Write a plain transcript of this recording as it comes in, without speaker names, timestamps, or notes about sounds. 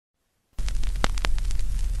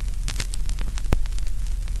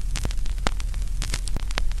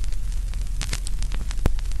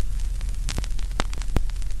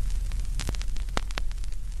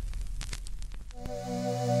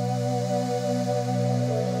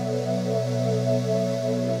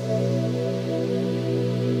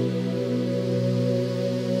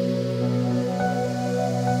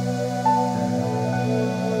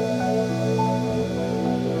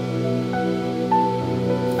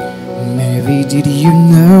did you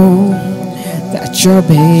know that your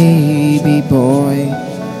baby boy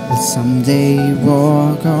will someday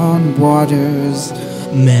walk on waters?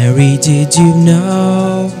 Mary, did you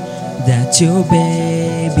know that your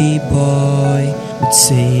baby boy would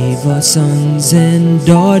save our sons and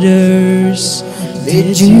daughters?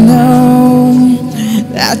 Did you know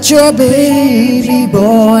that your baby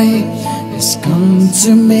boy has come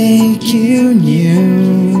to make you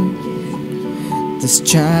new? This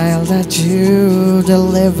child that you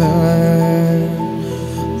deliver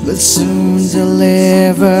will soon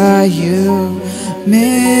deliver you.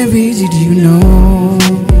 Mary, did you know?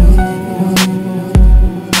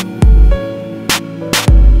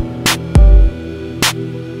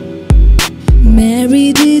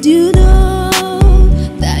 Mary, did you know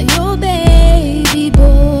that your baby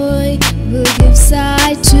boy will give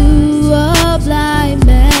sight to a blind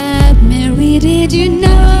man? Mary, did you know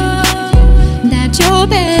that your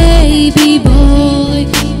baby boy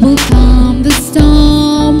will calm the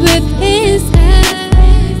storm with his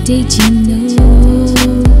hand? Did you know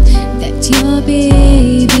that your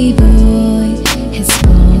baby boy has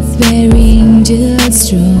walked where angels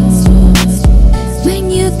trod? When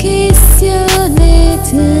you kiss your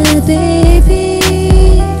little baby,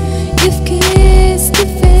 you've kissed the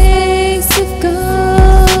face of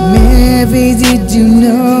God. Mary, did you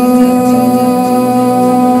know?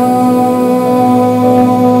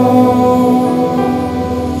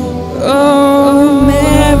 Oh,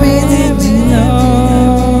 Mary, did you know?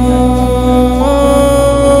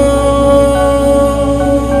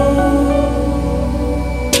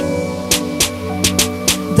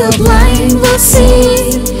 The blind will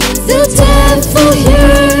see, the deaf will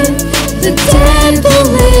hear, the dead will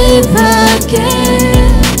live again.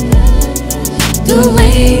 The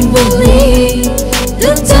lame will lead,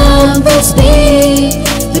 the dumb will speak,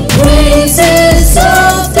 the praises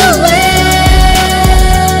of the Lamb.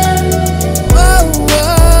 Oh,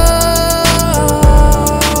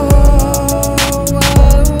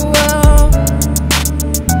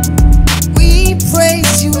 we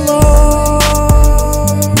praise you, Lord.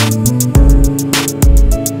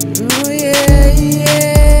 Oh, yeah, yeah.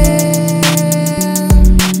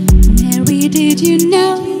 Mary, did you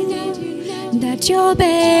know that your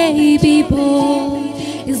baby boy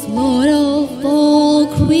is Lord of all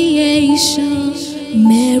creation?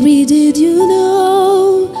 Mary, did you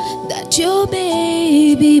know that your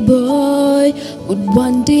baby boy would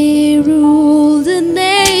one day rule the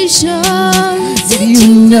nations? Did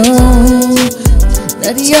you know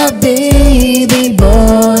that your baby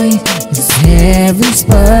boy is heaven's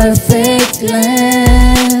perfect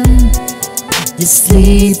lamb? The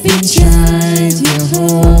sleeping child you're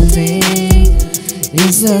holding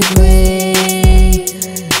is a great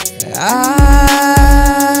I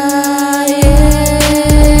am.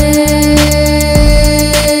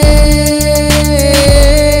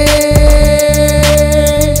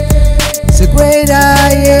 It's a great I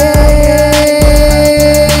am.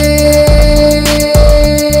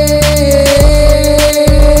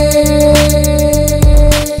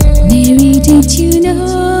 Mary, did you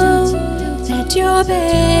know that your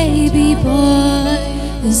baby boy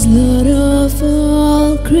is Lord of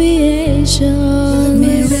all creation?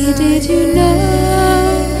 Mary, did you know